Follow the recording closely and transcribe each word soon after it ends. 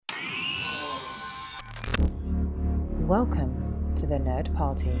Welcome to the Nerd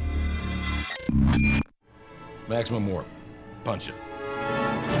Party. Maximum warp. Punch it.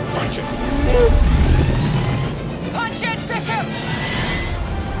 Punch it. Punch it, Bishop!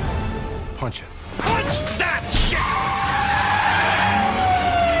 Punch it. Punch that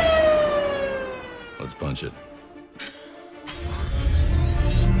shit! Let's punch it.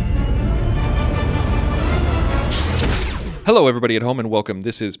 Hello, everybody at home, and welcome.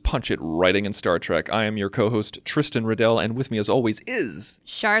 This is Punch It, Writing in Star Trek. I am your co-host, Tristan Riddell, and with me, as always, is...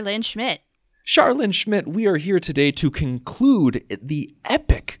 Charlene Schmidt. Charlene Schmidt. We are here today to conclude the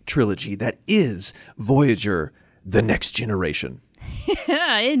epic trilogy that is Voyager, The Next Generation.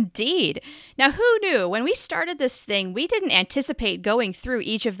 Indeed. Now, who knew? When we started this thing, we didn't anticipate going through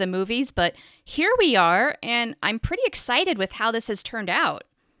each of the movies, but here we are, and I'm pretty excited with how this has turned out.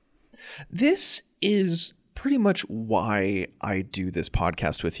 This is pretty much why I do this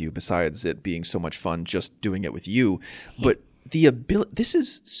podcast with you, besides it being so much fun just doing it with you. But this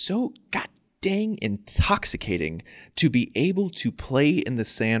is so dang intoxicating to be able to play in the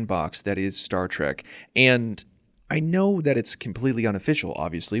sandbox that is Star Trek. And I know that it's completely unofficial,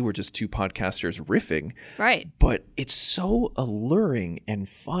 obviously. We're just two podcasters riffing. Right. But it's so alluring and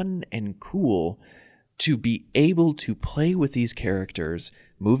fun and cool to be able to play with these characters,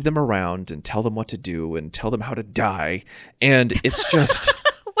 move them around and tell them what to do and tell them how to die. And it's just...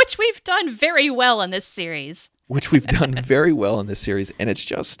 Which we've done very well in this series. And it's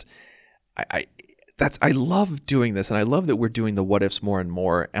just... I love doing this, and I love that we're doing the what ifs more and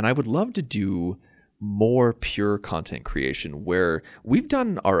more. And I would love to do more pure content creation where we've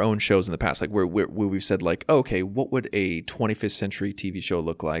done our own shows in the past, like where we've said like, oh, okay, what would a 25th century TV show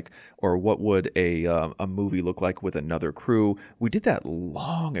look like, or what would a movie look like with another crew? We did that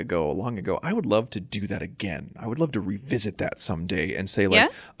long ago. I would love to do that again. I would love to revisit that someday and say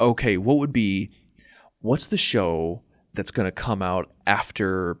like, okay, what's the show that's going to come out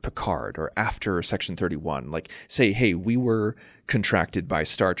after Picard or after Section 31? Like, say, hey, we were contracted by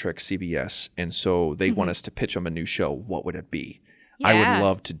Star Trek CBS, and so they want us to pitch them a new show. What would it be? Yeah. I would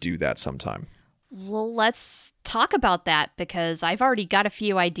love to do that sometime. Well, let's talk about that, because I've already got a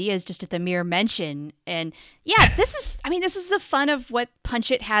few ideas just at the mere mention. And yeah, this is the fun of what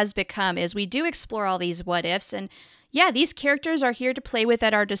Punch It has become, is we do explore all these what ifs, and yeah, these characters are here to play with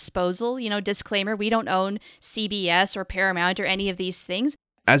at our disposal. You know, disclaimer, we don't own CBS or Paramount or any of these things.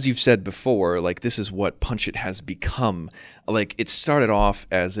 As you've said before, like, this is what Punch It has become. Like, it started off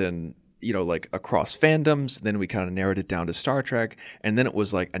as in, you know, like across fandoms, then we kind of narrowed it down to Star Trek, and then it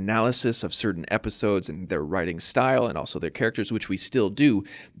was like analysis of certain episodes and their writing style and also their characters, which we still do.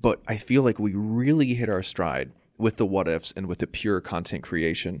 But I feel like we really hit our stride with the what ifs and with the pure content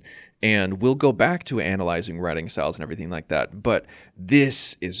creation. And we'll go back to analyzing writing styles and everything like that. But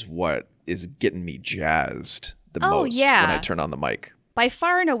this is what is getting me jazzed the most when I turn on the mic. By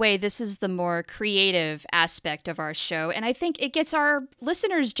far and away, this is the more creative aspect of our show. And I think it gets our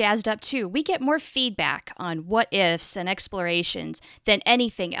listeners jazzed up too. We get more feedback on what ifs and explorations than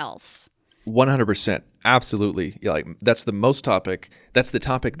anything else. 100%. Absolutely. Yeah, like that's the topic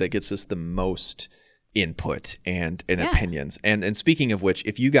that gets us the most input and opinions. And speaking of which,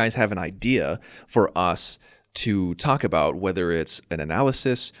 if you guys have an idea for us to talk about, whether it's an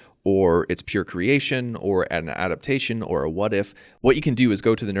analysis or it's pure creation or an adaptation or a what if, what you can do is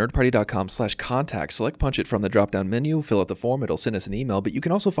go to thenerdparty.com/contact, select Punch It from the drop-down menu, fill out the form, it'll send us an email, but you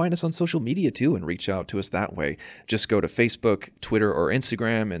can also find us on social media too and reach out to us that way. Just go to Facebook, Twitter, or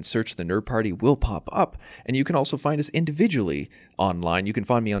Instagram and search The Nerd Party. Will pop up. And you can also find us individually online. You can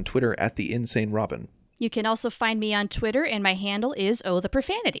find me on Twitter at The Insane Robin. You can also find me on Twitter, and my handle is the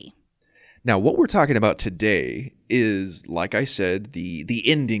Profanity. Now, what we're talking about today is, like I said, the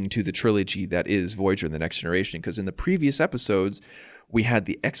ending to the trilogy that is Voyager and the Next Generation, because in the previous episodes, we had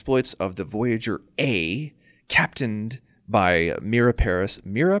the exploits of the Voyager-A, captained by Miral Paris.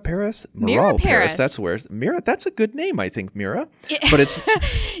 That's a good name, I think, Mira. But it's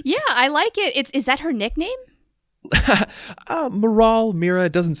yeah, I like it. Is that her nickname? Mira,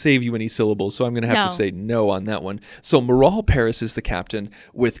 it doesn't save you any syllables, so I'm going to have to say no on that one. So Miral Paris is the captain,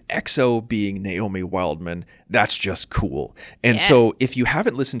 with XO being Naomi Wildman. That's just cool. And so if you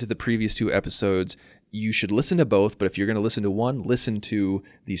haven't listened to the previous two episodes, you should listen to both. But if you're going to listen to one, listen to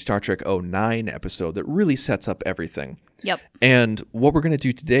the Star Trek 09 episode that really sets up everything. Yep. And what we're going to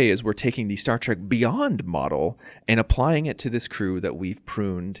do today is we're taking the Star Trek Beyond model and applying it to this crew that we've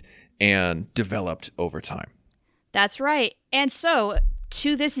pruned and developed over time. That's right. And so,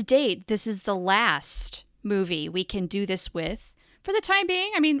 to this date, this is the last movie we can do this with. For the time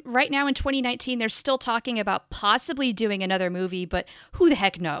being, I mean, right now in 2019, they're still talking about possibly doing another movie, but who the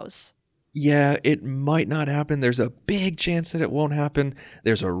heck knows? yeah, it might not happen. There's a big chance that it won't happen.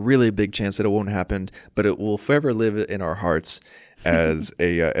 There's a really big chance that it won't happen, but it will forever live in our hearts as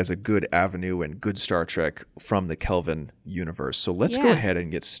a good avenue and good Star Trek from the Kelvin universe. So let's go ahead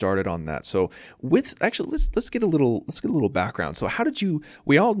and get started on that. So let's get a little background. So how did you?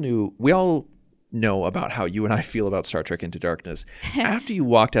 We all know about how you and I feel about Star Trek Into Darkness. After you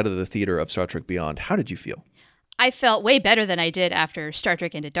walked out of the theater of Star Trek Beyond, how did you feel? I felt way better than I did after Star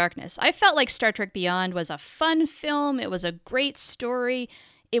Trek Into Darkness. I felt like Star Trek Beyond was a fun film. It was a great story.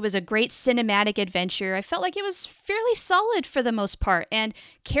 It was a great cinematic adventure. I felt like it was fairly solid for the most part. And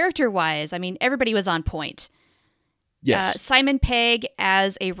character-wise, I mean, everybody was on point. Yes. Simon Pegg,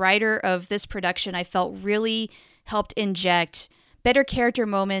 as a writer of this production, I felt really helped inject better character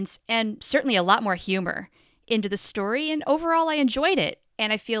moments and certainly a lot more humor into the story. And overall, I enjoyed it.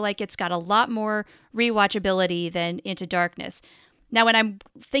 And I feel like it's got a lot more rewatchability than Into Darkness. Now, when I'm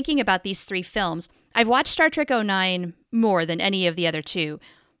thinking about these three films, I've watched Star Trek 09 more than any of the other two.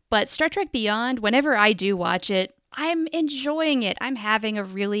 But Star Trek Beyond, whenever I do watch it, I'm enjoying it. I'm having a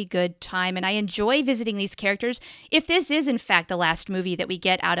really good time, and I enjoy visiting these characters. If this is, in fact, the last movie that we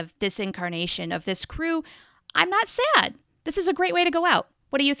get out of this incarnation of this crew, I'm not sad. This is a great way to go out.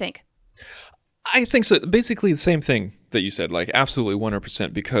 What do you think? I think so. Basically the same thing that you said, like absolutely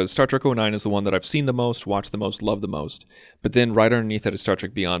 100%, because Star Trek 09 is the one that I've seen the most, watched the most, loved the most. But then right underneath that is Star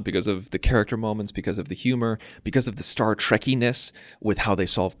Trek Beyond because of the character moments, because of the humor, because of the Star Trekkiness with how they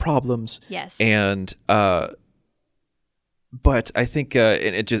solve problems. Yes. And but I think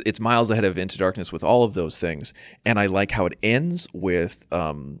it's miles ahead of Into Darkness with all of those things. And I like how it ends with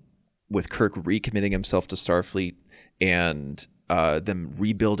Kirk recommitting himself to Starfleet and them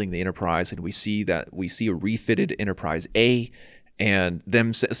rebuilding the Enterprise, and we see a refitted Enterprise-A, and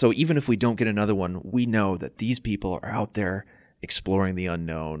them. So even if we don't get another one, we know that these people are out there exploring the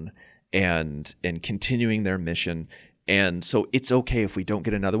unknown and continuing their mission. And so it's okay if we don't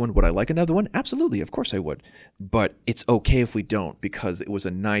get another one. Would I like another one? Absolutely, of course I would. But it's okay if we don't, because it was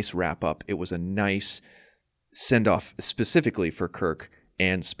a nice wrap up. It was a nice send off specifically for Kirk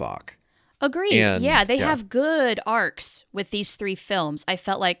and Spock. Agreed. They have good arcs with these three films. I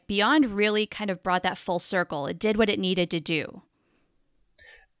felt like Beyond really kind of brought that full circle. It did what it needed to do.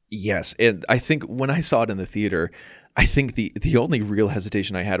 Yes, and I think when I saw it in the theater, I think the only real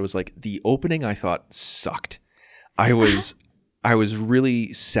hesitation I had was like the opening I thought sucked. I was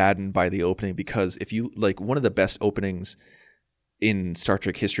really saddened by the opening because if you like one of the best openings in Star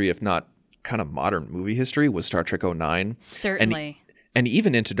Trek history, if not kind of modern movie history, was Star Trek 09. Certainly. And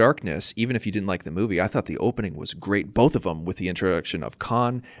even Into Darkness, even if you didn't like the movie, I thought the opening was great. Both of them with the introduction of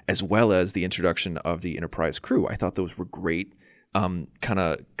Khan as well as the introduction of the Enterprise crew. I thought those were great kind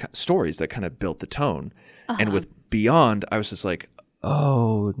of stories that kind of built the tone. And with Beyond, I was just like,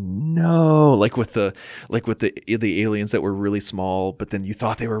 oh no, like with the aliens that were really small, but then you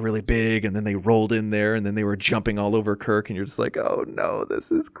thought they were really big, and then they rolled in there, and then they were jumping all over Kirk, and you're just like, oh no,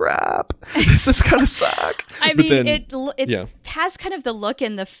 this is crap. This is gonna suck. I mean, it has kind of the look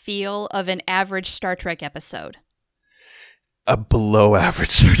and the feel of an average Star Trek episode. A below average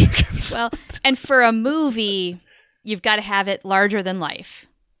Star Trek episode. Well, and for a movie, you've got to have it larger than life.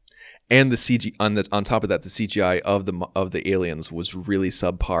 And the CG on top of that, the CGI of the aliens was really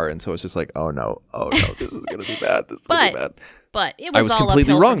subpar, and so it's just like, oh no, this is gonna be bad. This is gonna be bad. But it was I was all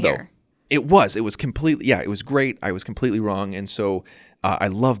completely uphill wrong from though. here. It was completely, it was great. I was completely wrong, and so I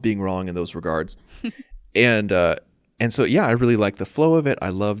love being wrong in those regards. and so I really liked the flow of it. I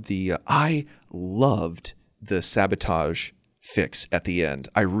loved the sabotage fix at the end.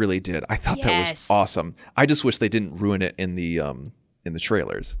 I really did. I thought that was awesome. I just wish they didn't ruin it in the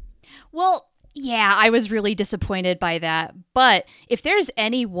trailers. Well, yeah, I was really disappointed by that. But if there's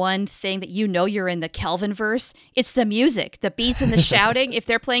any one thing that you know you're in the Kelvinverse, it's the music, the beats and the shouting. If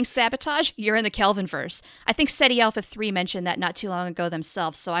they're playing Sabotage, you're in the Kelvinverse. I think SETI Alpha 3 mentioned that not too long ago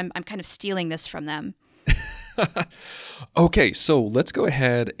themselves, so I'm kind of stealing this from them. Okay, so let's go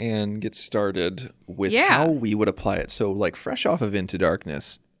ahead and get started with how we would apply it. So like fresh off of Into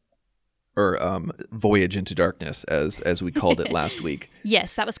Darkness, or Voyage into Darkness, as we called it last week.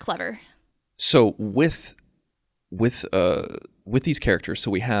 Yes, that was clever. So with these characters, so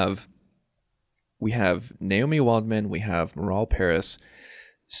we have Naomi Wildman, we have Miral Paris.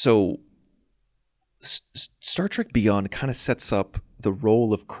 So Star Trek Beyond kind of sets up the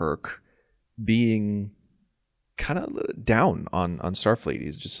role of Kirk being kind of down on Starfleet.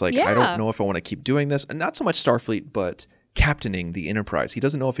 He's just like, I don't know if I want to keep doing this, and not so much Starfleet, but captaining the Enterprise. He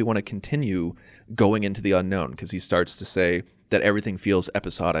doesn't know if he want to continue going into the unknown, because he starts to say, that everything feels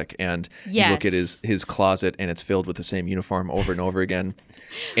episodic, and you look at his closet and it's filled with the same uniform over and over again.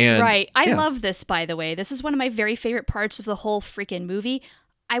 And right. I love this, by the way. This is one of my very favorite parts of the whole freaking movie.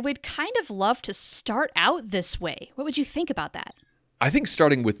 I would kind of love to start out this way. What would you think about that? I think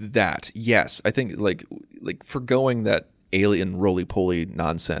starting with that, yes. I think like forgoing that alien roly-poly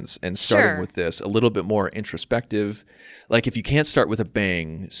nonsense and starting with this a little bit more introspective. Like if you can't start with a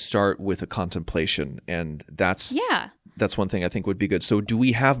bang, start with a contemplation, and that's one thing I think would be good. So do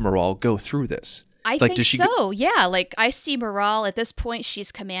we have Miral go through this? I think so. Yeah, like I see Miral at this point.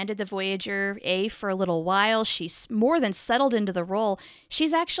 She's commanded the Voyager-A for a little while. She's more than settled into the role.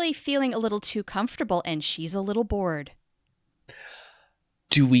 She's actually feeling a little too comfortable, and she's a little bored.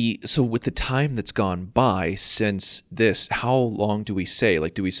 So with the time that's gone by since this, how long do we say?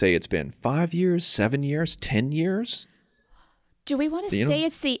 Like, do we say it's been 5 years, 7 years, 10 years? Do we want to say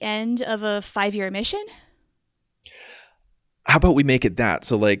it's the end of a 5-year mission? How about we make it that?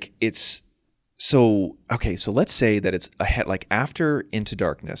 So like so let's say that it's ahead, like after Into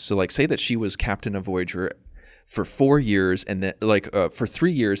Darkness. So like say that she was captain of Voyager for 4 years, and then for 3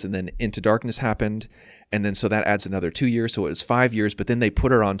 years, and then Into Darkness happened. And then so that adds another 2 years. So it was 5 years, but then they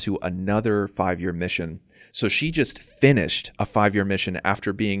put her onto another 5-year mission. So she just finished a 5-year mission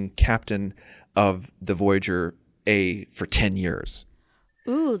after being captain of the Voyager-A for 10 years.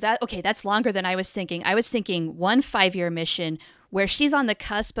 Ooh, that's longer than I was thinking. I was thinking 1 5-year mission where she's on the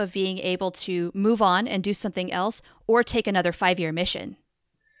cusp of being able to move on and do something else, or take another 5-year mission.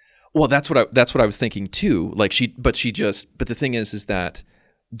 Well, that's what I was thinking too. Like but the thing is that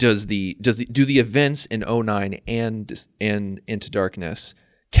do the events in 09 and Into Darkness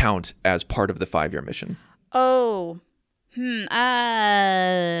count as part of the 5-year mission? Oh, maybe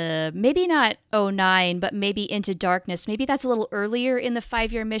not 09, but maybe Into Darkness. Maybe that's a little earlier in the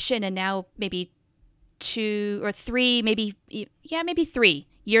 5-year mission, and now maybe 2 or 3, maybe 3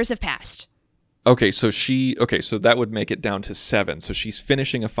 years have passed. So that would make it down to 7. So she's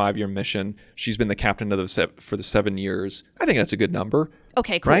finishing a 5-year mission. She's been the captain of for the 7 years. I think that's a good number.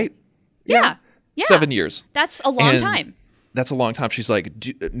 Okay, cool. Right? Yeah. 7 years. That's a long time. That's a long time. She's like,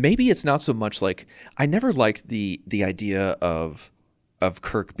 maybe it's not so much like, I never liked the idea of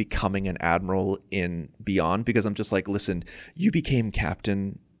Kirk becoming an admiral in Beyond, because I'm just like, listen, you became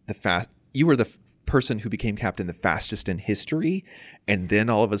captain you were the person who became captain the fastest in history, and then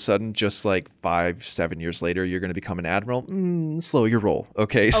all of a sudden, just like 5-7 years later, you're going to become an admiral. Slow your roll,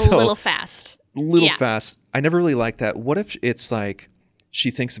 okay? A little fast. Fast. I never really liked that. What if it's like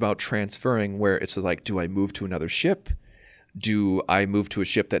she thinks about transferring, where it's like, do I move to another ship? Do I move to a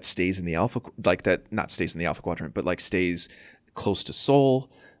ship that stays in the Alpha, like that, not stays in the Alpha Quadrant, but like stays close to Sol?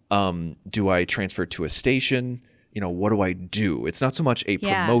 Do I transfer to a station? What do I do? It's not so much a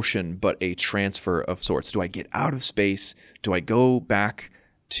promotion, but a transfer of sorts. Do I get out of space? Do I go back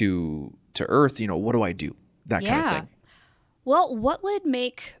to Earth? What do I do? That kind of thing. Well, what would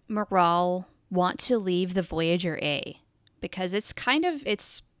make Miral want to leave the Voyager-A? Because it's kind of,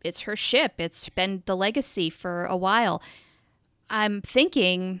 it's her ship. It's been the legacy for a while. I'm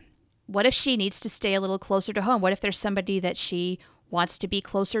thinking, what if she needs to stay a little closer to home? What if there's somebody that she wants to be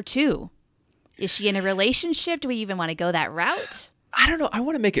closer to? Is she in a relationship? Do we even want to go that route? I don't know. I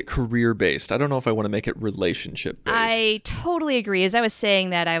want to make it career-based. I don't know if I want to make it relationship-based. I totally agree. As I was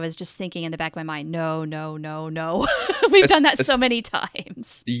saying that, I was just thinking in the back of my mind, no. We've done that so many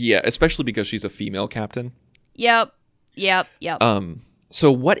times. Yeah, especially because she's a female captain. Yep.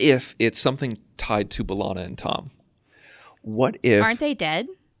 So what if it's something tied to B'Elanna and Tom? What if... Aren't they dead?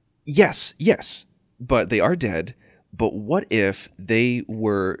 Yes. But they are dead. But what if they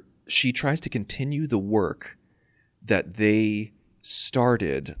were... She tries to continue the work that they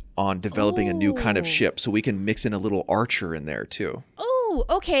started on developing a new kind of ship, so we can mix in a little Archer in there too. Oh,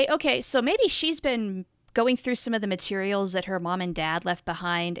 okay. So maybe she's been going through some of the materials that her mom and dad left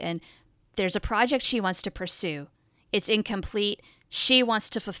behind, and there's a project she wants to pursue. It's incomplete. She wants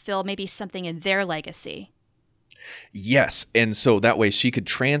to fulfill maybe something in their legacy. Yes, and so that way she could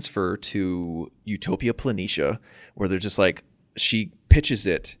transfer to Utopia Planitia, where they're just like, she pitches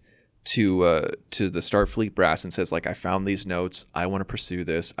it to the Starfleet brass and says, like, I found these notes. I want to pursue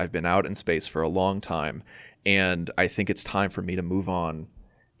this. I've been out in space for a long time, and I think it's time for me to move on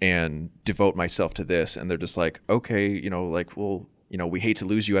and devote myself to this. And they're just like, okay, we hate to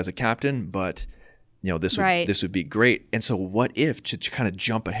lose you as a captain, but this would be great. And so what if, to kind of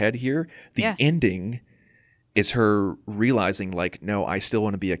jump ahead here, the ending is her realizing, like, no, I still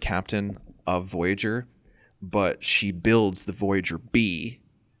want to be a captain of Voyager, but she builds the Voyager-B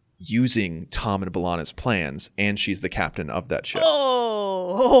using Tom and B'Elanna's plans, and she's the captain of that ship. Oh,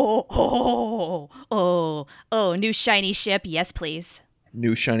 new shiny ship. Yes, please.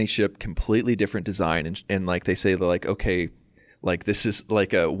 New shiny ship, completely different design. And like they say, they're like, okay, like this is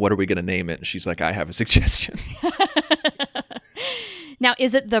like what are we going to name it? And she's like, I have a suggestion. Now,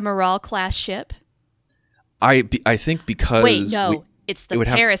 is it the Miral class ship? I think because... Wait, no. It's the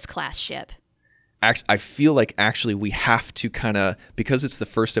Paris class ship. I feel like actually we have to kind of... Because it's the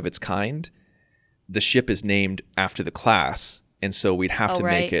first of its kind, the ship is named after the class. And so we'd have to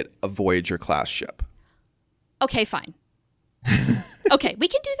make it a Voyager class ship. Okay, fine. Okay, we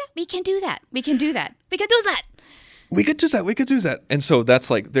can do that. We can do that. We can do that. We can do that. We could do that. And so that's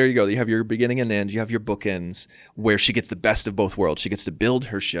like, there you go. You have your beginning and end. You have your bookends where she gets the best of both worlds. She gets to build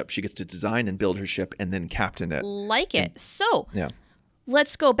her ship. She gets to design and build her ship and then captain it. Like it. So yeah.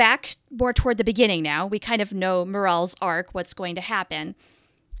 Let's go back more toward the beginning now. We kind of know Miral's arc, what's going to happen.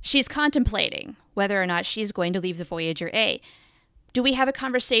 She's contemplating whether or not she's going to leave the Voyager-A. Do we have a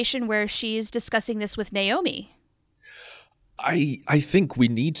conversation where she's discussing this with Naomi? I think we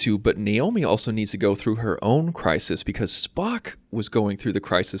need to, but Naomi also needs to go through her own crisis because Spock was going through the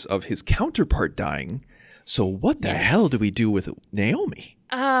crisis of his counterpart dying. So what the hell do we do with Naomi?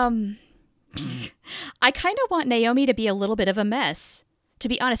 I kind of want Naomi to be a little bit of a mess. To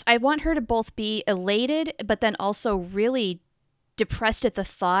be honest, I want her to both be elated, but then also really depressed at the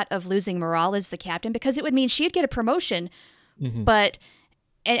thought of losing Miral as the captain, because it would mean she'd get a promotion. Mm-hmm. But,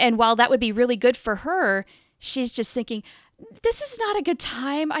 and while that would be really good for her, she's just thinking, this is not a good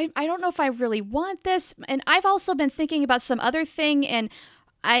time. I don't know if I really want this. And I've also been thinking about some other thing, and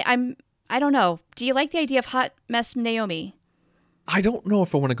I don't know. Do you like the idea of hot mess Naomi? I don't know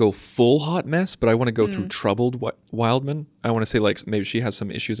if I want to go full hot mess, but I want to go through troubled Wildman. I want to say like maybe she has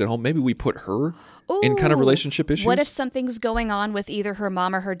some issues at home. Maybe we put her in kind of relationship issues. What if something's going on with either her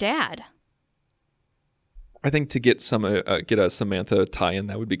mom or her dad? I think to get a Samantha tie-in,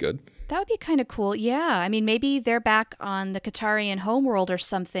 that would be good. That would be kind of cool. Yeah. I mean, maybe they're back on the Qatarian homeworld or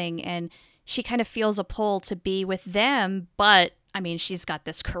something, and she kind of feels a pull to be with them. But, I mean, she's got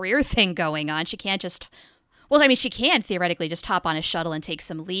this career thing going on. She can't just... Well, I mean, she can theoretically just hop on a shuttle and take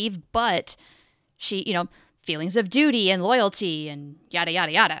some leave, but she, feelings of duty and loyalty and yada,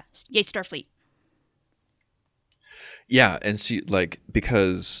 yada, yada. Yay, Starfleet. Yeah, and she,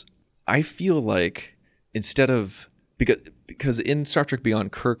 because I feel like instead of... Because in Star Trek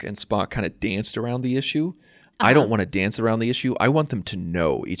Beyond, Kirk and Spock kind of danced around the issue. I don't want to dance around the issue. I want them to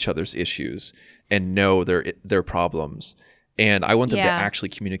know each other's issues and know their problems. And I want them to actually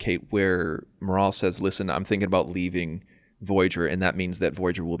communicate where Miral says, listen, I'm thinking about leaving Voyager, and that means that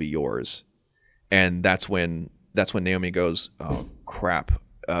Voyager will be yours. And that's when Naomi goes, oh, crap.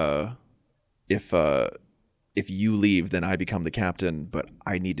 If you leave, then I become the captain, but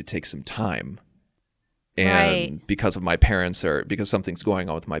I need to take some time. And because of my parents, or because something's going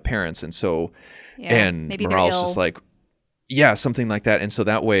on with my parents. And so, and Miral's just like, yeah, something like that. And so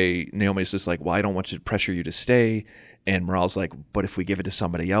that way Naomi's just like, well, I don't want to pressure you to stay. And Miral's like, but if we give it to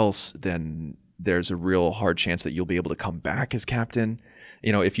somebody else, then there's a real hard chance that you'll be able to come back as captain,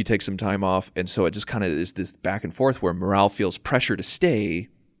 if you take some time off. And so it just kind of is this back and forth where Miral feels pressure to stay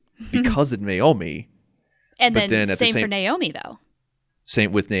because of Naomi. And then same for Naomi, though.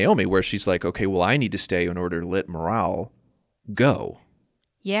 Same with Naomi, where she's like, okay, well, I need to stay in order to let Miral go.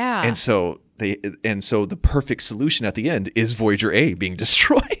 Yeah. And so the perfect solution at the end is Voyager-A being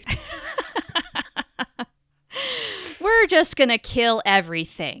destroyed. We're just going to kill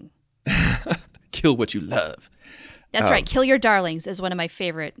everything. Kill what you love. That's right. Kill your darlings is one of my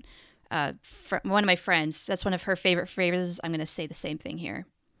favorite, one of my friends. That's one of her favorite phrases. I'm going to say the same thing here.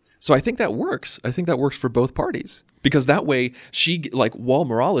 So I think that works. I think that works for both parties. Because that way, while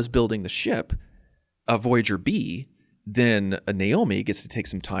Miral is building the ship, Voyager-B, then Naomi gets to take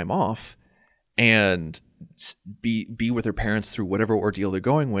some time off and be with her parents through whatever ordeal they're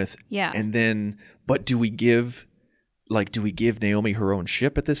going with. Yeah. And then, but do we give Naomi her own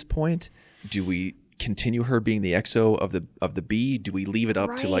ship at this point? Do we continue her being the XO of the B? Do we leave it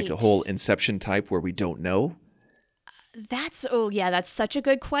up to a whole Inception type where we don't know? That's such a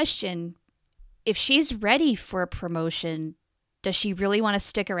good question. If she's ready for a promotion, does she really want to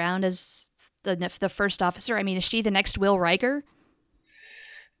stick around as the first officer? I mean, is she the next Will Riker?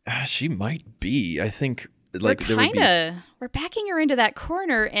 She might be. I think we're backing her into that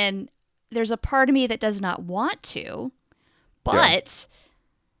corner, and there's a part of me that does not want to, but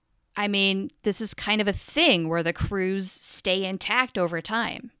I mean, this is kind of a thing where the crews stay intact over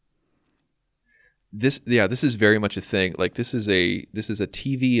time. This is very much a thing. This is a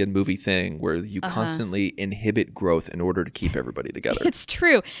TV and movie thing where you constantly inhibit growth in order to keep everybody together. It's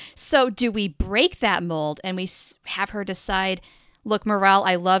true. So do we break that mold and we have her decide, look, Miral,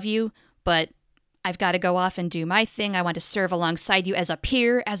 I love you, but I've got to go off and do my thing. I want to serve alongside you as a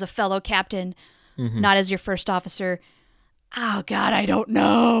peer, as a fellow captain, not as your first officer. Oh, God, I don't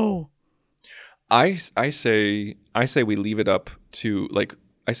know. I say we leave it up to, like,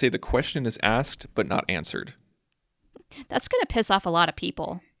 I say the question is asked but not answered. That's going to piss off a lot of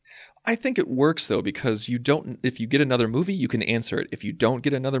people. I think it works, though, because if you get another movie, you can answer it. If you don't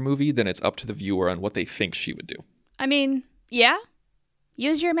get another movie, then it's up to the viewer on what they think she would do. I mean, yeah.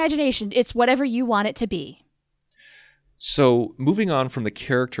 Use your imagination. It's whatever you want it to be. So, moving on from the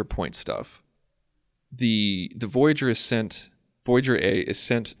character point stuff, the Voyager-A is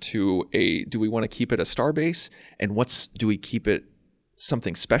sent to do we want to keep it a starbase? And do we keep it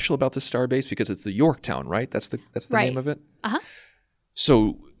something special about the starbase? Because it's the Yorktown, right? That's the right. name of it? Uh-huh.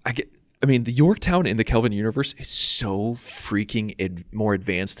 So, the Yorktown in the Kelvin universe is so freaking more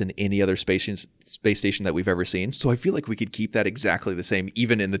advanced than any other space station that we've ever seen. So I feel like we could keep that exactly the same,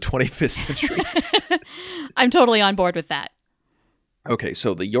 even in the 25th century. I'm totally on board with that. Okay,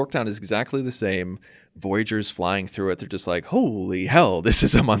 so the Yorktown is exactly the same. Voyagers flying through it. They're just like, holy hell, this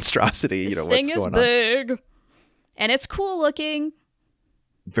is a monstrosity. This what's thing going is on? big. And it's cool looking.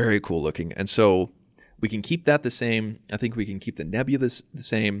 Very cool looking. And so we can keep that the same. I think we can keep the nebula the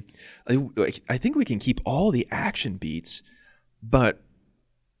same. I think we can keep all the action beats, but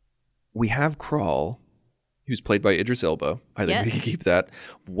we have Krall, who's played by Idris Elba. I think we can keep that.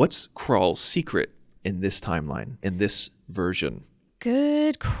 What's Krall's secret in this timeline, in this version?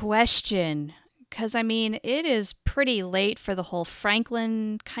 Good question. Because, it is pretty late for the whole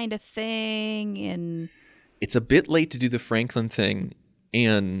Franklin kind of thing. And it's a bit late to do the Franklin thing.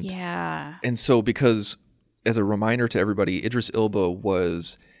 And so, because as a reminder to everybody, Idris Elba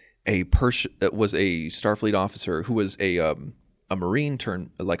was a Starfleet officer who was a Marine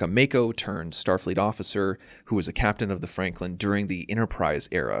turned, like a Mako turned Starfleet officer who was a captain of the Franklin during the Enterprise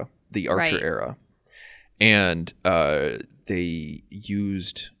era, the Archer era, and they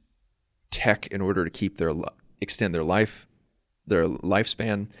used tech in order to extend their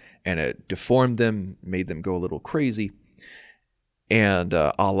lifespan, and it deformed them, made them go a little crazy. And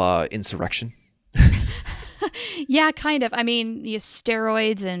a la Insurrection. Yeah, kind of.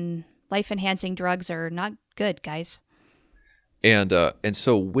 Steroids and life-enhancing drugs are not good, guys. And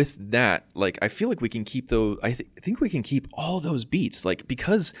so with that, like, I feel like we can keep those. I think we can keep all those beats, like,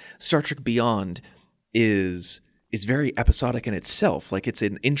 because Star Trek Beyond is very episodic in itself. Like, it's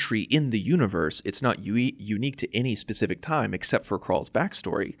an entry in the universe. It's not unique to any specific time except for Krall's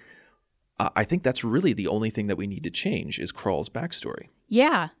backstory. I think that's really the only thing that we need to change is Krall's backstory.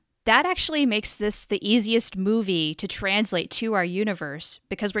 Yeah. That actually makes this the easiest movie to translate to our universe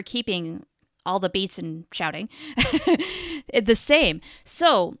because we're keeping all the beats and shouting the same.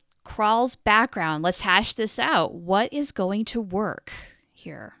 So, Krall's background, let's hash this out. What is going to work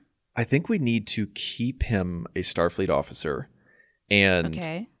here? I think we need to keep him a Starfleet officer.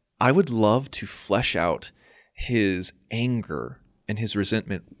 And I would love to flesh out his anger and his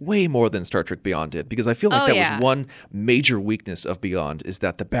resentment way more than Star Trek Beyond did, because I feel like was one major weakness of Beyond, is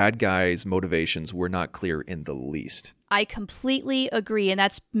that the bad guys' motivations were not clear in the least. I completely agree, and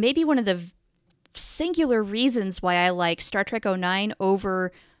that's maybe one of the singular reasons why I like Star Trek 09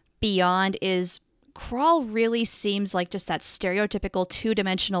 over Beyond is Krall really seems like just that stereotypical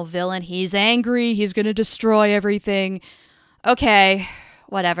two-dimensional villain. He's angry, he's going to destroy everything. Okay,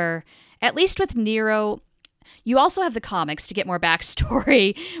 whatever. At least with Nero, you also have the comics to get more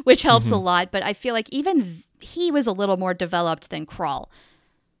backstory, which helps a lot, but I feel like even he was a little more developed than Krall.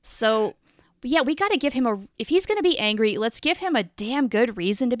 So, yeah, we got to give him if he's going to be angry, let's give him a damn good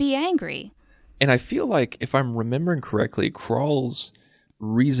reason to be angry. And I feel like, if I'm remembering correctly, Krall's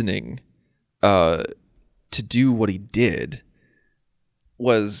reasoning to do what he did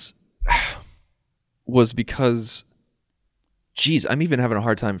was because, geez, I'm even having a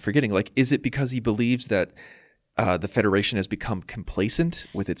hard time forgetting. Like, is it because he believes that the Federation has become complacent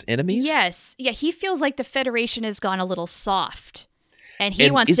with its enemies? Yes. Yeah, he feels like the Federation has gone a little soft. And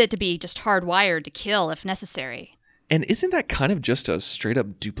he wants it to be just hardwired to kill if necessary. And isn't that kind of just a straight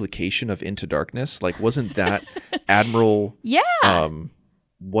up duplication of Into Darkness? Like, wasn't that Admiral...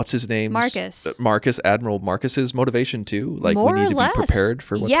 what's his name? Marcus. Admiral Marcus's motivation too? Like, more we need to less. Be prepared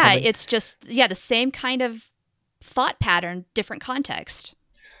for what's coming? Yeah, it's just, the same kind of thought pattern, different context.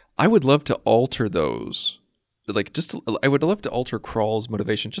 I would love to alter those. I would love to alter Krall's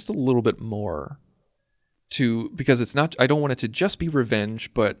motivation just a little bit more. Because it's not, I don't want it to just be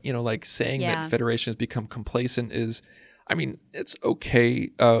revenge, but, like saying that Federation has become complacent is, it's okay.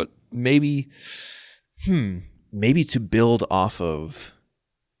 Maybe to build off of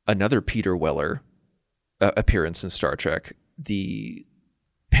another Peter Weller appearance in Star Trek, the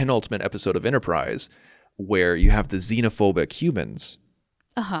penultimate episode of Enterprise, where you have the xenophobic humans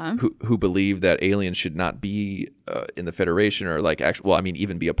who believe that aliens should not be in the Federation, or like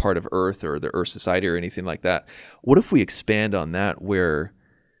even be a part of Earth or the Earth Society or anything like that. What if we expand on that, where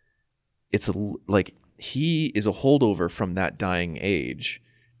it's like he is a holdover from that dying age,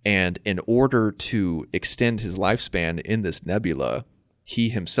 and in order to extend his lifespan in this nebula, he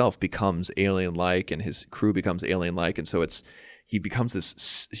himself becomes alien-like and his crew becomes alien-like, and so he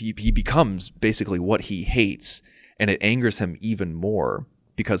becomes basically what he hates, and it angers him even more,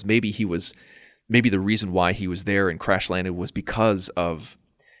 because maybe the reason why he was there and crash landed was because of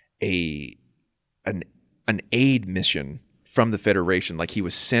an aid mission from the Federation. Like, he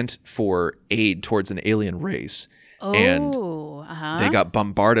was sent for aid towards an alien race, and they got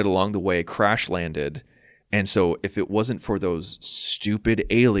bombarded along the way, crash landed. And so if it wasn't for those stupid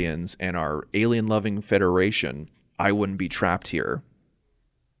aliens and our alien-loving Federation, I wouldn't be trapped here.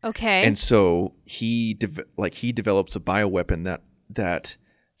 Okay. And so he develops a bioweapon that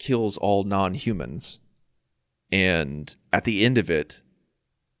kills all non-humans. And at the end of it,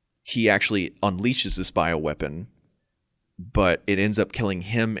 he actually unleashes this bioweapon, but it ends up killing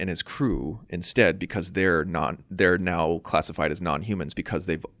him and his crew instead, because they're now classified as non-humans because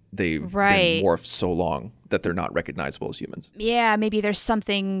they've been morphed so long that they're not recognizable as humans. Yeah, maybe there's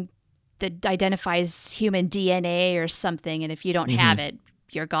something that identifies human DNA or something, and if you don't have it,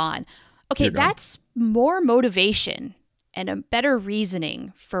 you're gone. Okay, that's more motivation and a better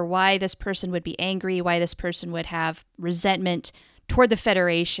reasoning for why this person would be angry, why this person would have resentment toward the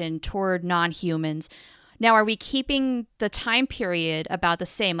Federation, toward non-humans. Now, are we keeping the time period about the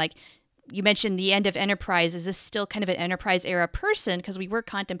same? Like, you mentioned the end of Enterprise. Is this still kind of an Enterprise era person? Because we were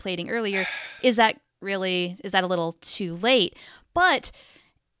contemplating earlier, is that a little too late? But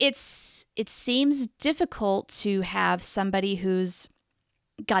it seems difficult to have somebody who's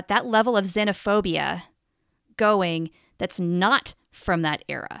got that level of xenophobia going that's not from that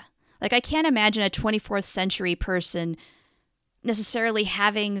era. Like, I can't imagine a 24th century person necessarily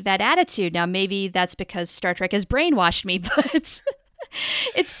having that attitude. Now, maybe that's because Star Trek has brainwashed me, but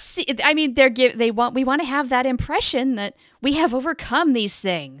we want to have that impression that we have overcome these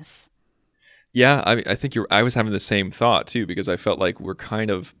things. Yeah, I think I was having the same thought too, because I felt like we're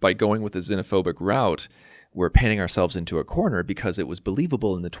kind of, by going with the xenophobic route, we're painting ourselves into a corner, because it was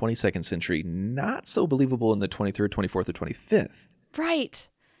believable in the 22nd century, not so believable in the 23rd, 24th, or 25th. Right.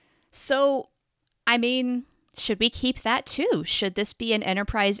 So, should we keep that too? Should this be an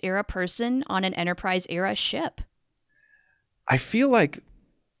Enterprise era person on an Enterprise era ship? I feel like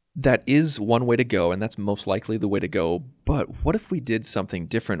that is one way to go, and that's most likely the way to go. But what if we did something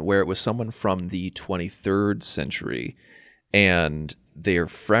different, where it was someone from the 23rd century, and they're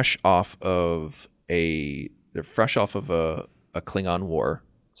fresh off of a Klingon war?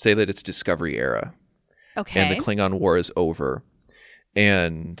 Say that it's Discovery era. Okay. And the Klingon war is over,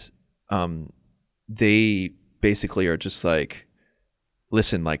 and they basically are just like,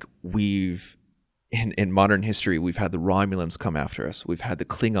 listen, like, in modern history, we've had the Romulans come after us. We've had the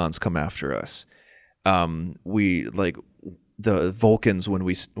Klingons come after us. We, like, the Vulcans, when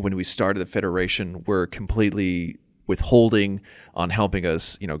we started the Federation, were completely withholding on helping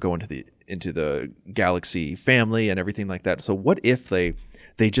us, go into the galaxy family and everything like that. So what if they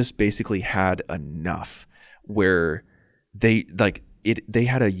just basically had enough, where they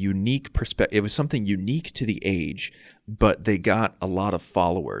had a unique perspective. It was something unique to the age, but they got a lot of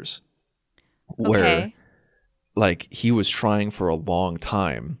followers. Where, like, he was trying for a long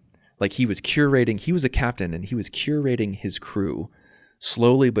time. Like, he was a captain, and he was curating his crew,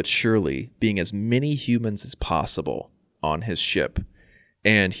 slowly but surely, being as many humans as possible on his ship.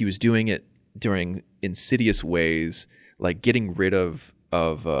 And he was doing it during insidious ways, like getting rid of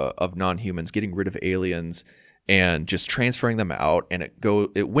non-humans, getting rid of aliens, and just transferring them out. And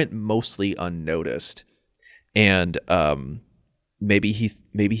it went mostly unnoticed. And maybe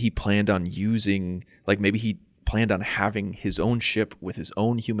he planned on having his own ship with his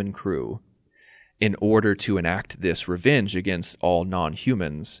own human crew in order to enact this revenge against all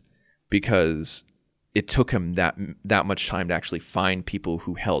non-humans, because it took him that much time to actually find people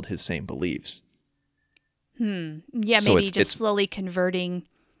who held his same beliefs. Yeah, so maybe just slowly converting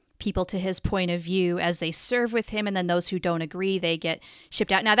people to his point of view as they serve with him, and then those who don't agree, they get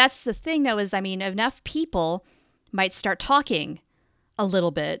shipped out. Now, that's the thing, though, is, enough people might start talking a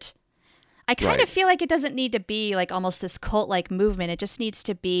little bit. I kind of feel like it doesn't need to be like almost this cult-like movement. It just needs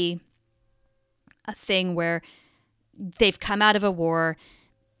to be a thing where they've come out of a war.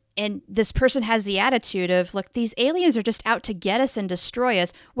 And this person has the attitude of, look, these aliens are just out to get us and destroy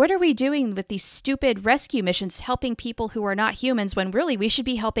us. What are we doing with these stupid rescue missions helping people who are not humans when really we should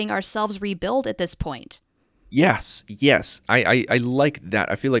be helping ourselves rebuild at this point? Yes. I like that.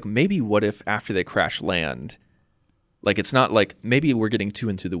 I feel like maybe what if after they crash land, like it's not like maybe we're getting too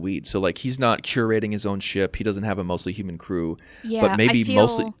into the weeds. So like he's not curating his own ship. He doesn't have a mostly human crew. Yeah, but maybe I feel,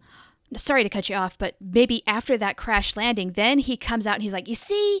 mostly. Sorry to cut you off, but maybe after that crash landing, then he comes out and he's like, you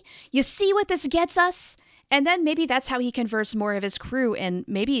see what this gets us? And then maybe that's how he converts more of his crew, and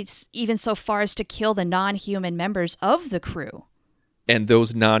maybe it's even so far as to kill the non-human members of the crew. And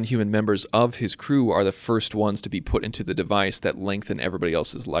those non-human members of his crew are the first ones to be put into the device that lengthen everybody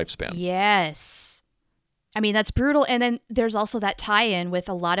else's lifespan. Yes. I mean, that's brutal. And then there's also that tie-in with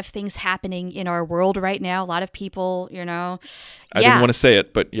a lot of things happening in our world right now. A lot of people, I didn't want to say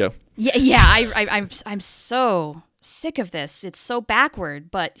it, but yeah. Yeah. I'm so sick of this. It's so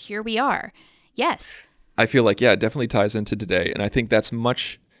backward, but here we are. Yes. I feel like, it definitely ties into today. And I think that's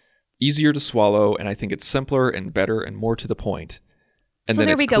much easier to swallow. And I think it's simpler and better and more to the point. And so then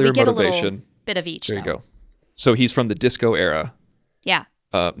there it's we go. clear We get motivation. a little bit of each. There you go. So he's from the disco era. Yeah.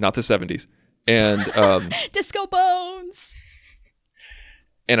 Not the 70s. And Disco Bones.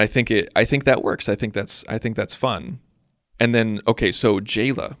 And I think that works. I think that's fun. And then so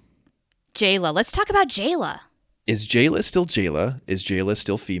Jayla. Let's talk about Jayla. Is Jayla still Jayla? Is Jayla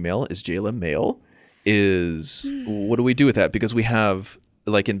still female? Is Jayla male? What do we do with that? Because we have,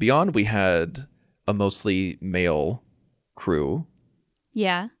 like in Beyond, we had a mostly male crew.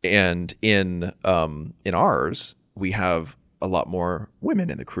 Yeah. And in ours, we have a lot more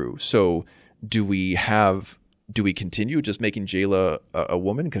women in the crew. So do we continue just making Jayla a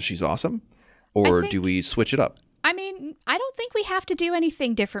woman because she's awesome? Or do we switch it up? I mean, I don't think we have to do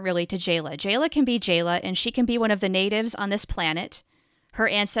anything different really to Jayla. Jayla can be Jayla, and she can be one of the natives on this planet. Her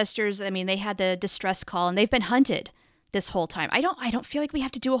ancestors, I mean, they had the distress call, and they've been hunted this whole time. I don't feel like we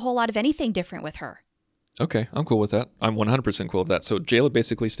have to do a whole lot of anything different with her. Okay, I'm cool with that. I'm 100% cool with that. So Jayla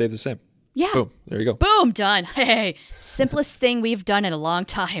basically stayed the same. Yeah. Boom. There you go. Boom. Done. Hey, simplest thing we've done in a long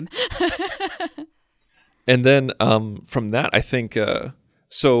time. And then from that, I think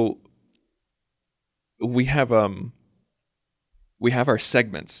so. We have our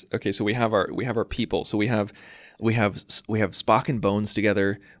segments. Okay, so we have our people. So we have Spock and Bones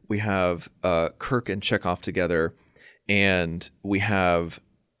together. We have Kirk and Chekhov together, and we have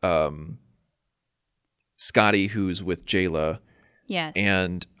Scotty who's with Jayla. Yes.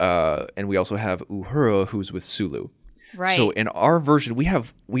 And we also have Uhura who's with Sulu. Right. So in our version, we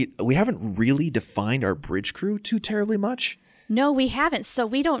haven't really defined our bridge crew too terribly much. No, we haven't. So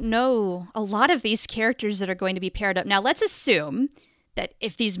we don't know a lot of these characters that are going to be paired up. Now, let's assume that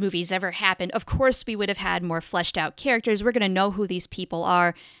if these movies ever happened, of course we would have had more fleshed out characters. We're going to know who these people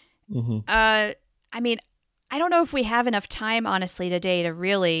are. Mm-hmm. I mean, I don't know if we have enough time, honestly, today to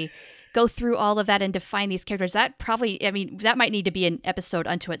really go through all of that and define these characters. That might need to be an episode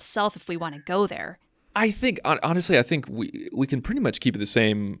unto itself if we want to go there. I think, honestly, we can pretty much keep it the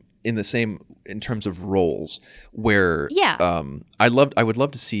same in terms of roles, where I would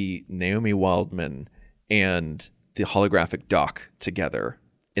love to see Naomi Wildman and the holographic Doc together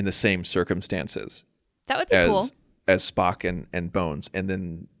in the same circumstances. That would be cool. As Spock and Bones, and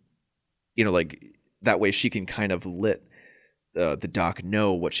then like that way she can kind of let the Doc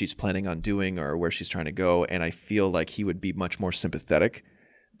know what she's planning on doing or where she's trying to go, and I feel like he would be much more sympathetic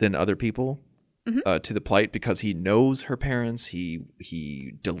than other people. Mm-hmm. To the plight, because he knows her parents,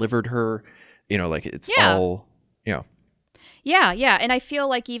 he delivered her, like it's all, Yeah, and I feel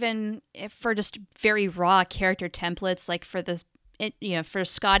like even for just very raw character templates, like for for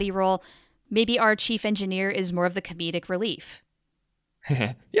Scotty role, maybe our chief engineer is more of the comedic relief.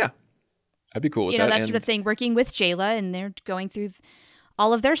 Yeah, I'd be cool with that. That sort of thing, working with Jayla, and they're going through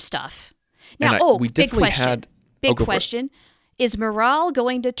all of their stuff. Now, big question. Is Miral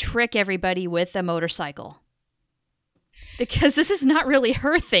going to trick everybody with a motorcycle? Because this is not really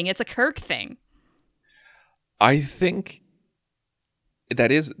her thing. It's a Kirk thing. I think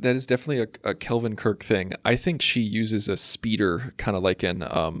that is definitely a Kelvin Kirk thing. I think she uses a speeder, kind of like in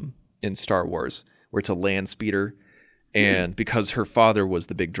Star Wars, where it's a land speeder, and because her father was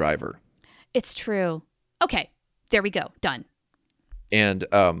the big driver. It's true. Okay, there we go. Done. And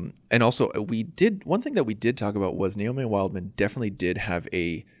also one thing that we did talk about was Naomi Wildman definitely did have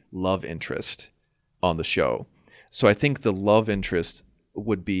a love interest on the show. So I think the love interest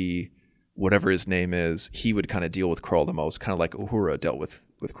would be whatever his name is. He would kind of deal with Krall the most, kind of like Uhura dealt with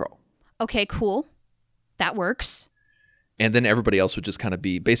Krall. Okay, cool. That works. And then everybody else would just kind of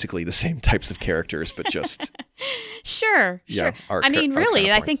be basically the same types of characters, but just... Sure. I mean,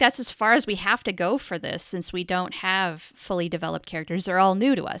 really, I think points. that's as far as we have to go for this, since we don't have fully developed characters. They're all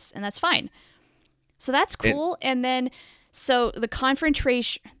new to us, and that's fine. So that's cool. And then, so the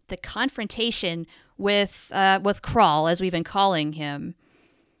confrontation with Kral, as we've been calling him,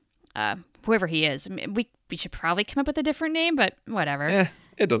 whoever he is. I mean, we should probably come up with a different name, but whatever.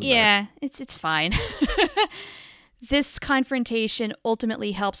 It doesn't matter. Yeah, it's fine. This confrontation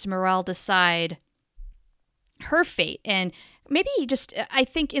ultimately helps Miral decide her fate, and maybe just, I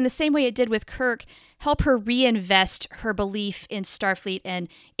think in the same way it did with Kirk, help her reinvest her belief in Starfleet and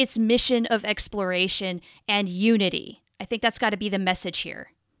its mission of exploration and unity. I think that's got to be the message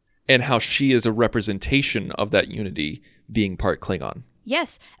here. And how she is a representation of that unity, being part Klingon.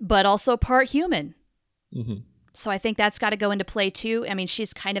 Yes, but also part human. Mm-hmm. So I think that's got to go into play too. I mean,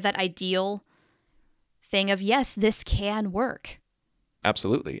 she's kind of that ideal thing of, yes, this can work.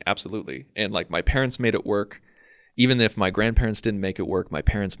 Absolutely. And like, my parents made it work. Even if my grandparents didn't make it work, my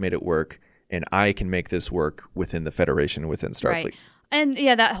parents made it work. And I can make this work within the Federation, within Starfleet. Right. And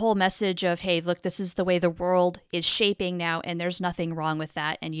yeah, that whole message of, hey, look, this is the way the world is shaping now, and there's nothing wrong with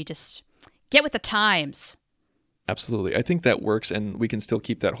that. And you just get with the times. Absolutely. I think that works, and we can still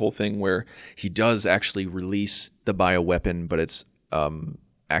keep that whole thing where he does actually release the bioweapon, but it's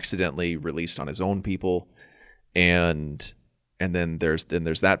accidentally released on his own people. And then there's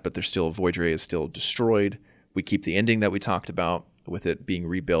that, but there's still, Voyager-A is still destroyed. We keep the ending that we talked about with it being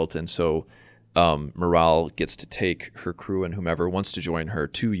rebuilt, and so Miral gets to take her crew and whomever wants to join her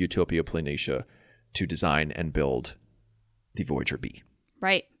to Utopia Planitia to design and build the Voyager-B.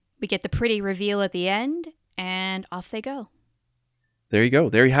 Right. We get the pretty reveal at the end, and off they go. There you go.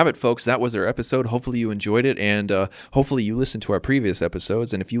 There you have it, folks. That was our episode. Hopefully you enjoyed it, and hopefully you listened to our previous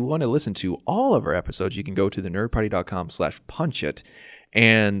episodes. And if you want to listen to all of our episodes, you can go to thenerdparty.com/punchit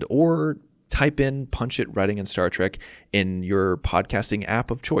or type in Punch It Writing in Star Trek in your podcasting app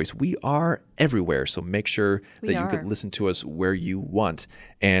of choice. We are everywhere, so make sure that you can listen to us where you want.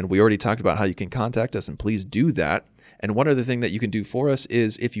 And we already talked about how you can contact us, and please do that. And one other thing that you can do for us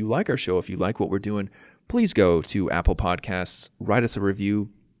is, if you like our show, if you like what we're doing, please go to Apple Podcasts, write us a review.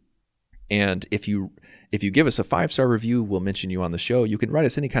 And if you give us a 5-star review, we'll mention you on the show. You can write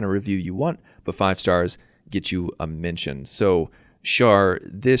us any kind of review you want, but 5 stars get you a mention. So, Shar,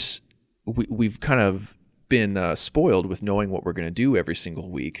 we've kind of been spoiled with knowing what we're going to do every single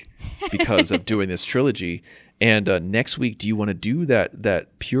week because of doing this trilogy. And next week, do you want to do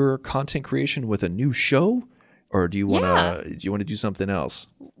that pure content creation with a new show, or do you want to do something else?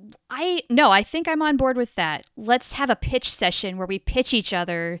 I think I'm on board with that. Let's have a pitch session where we pitch each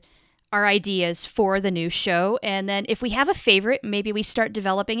other our ideas for the new show, and then if we have a favorite, maybe we start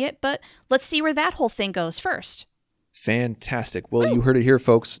developing it. But let's see where that whole thing goes first. Fantastic. Well, you heard it here,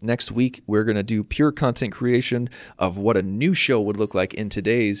 folks. Next week, we're going to do pure content creation of what a new show would look like in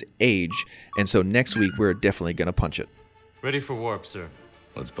today's age. And so next week, we're definitely going to punch it. Ready for warp, sir.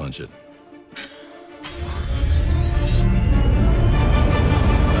 Let's punch it.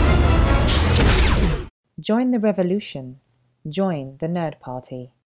 Join the revolution. Join the Nerd Party.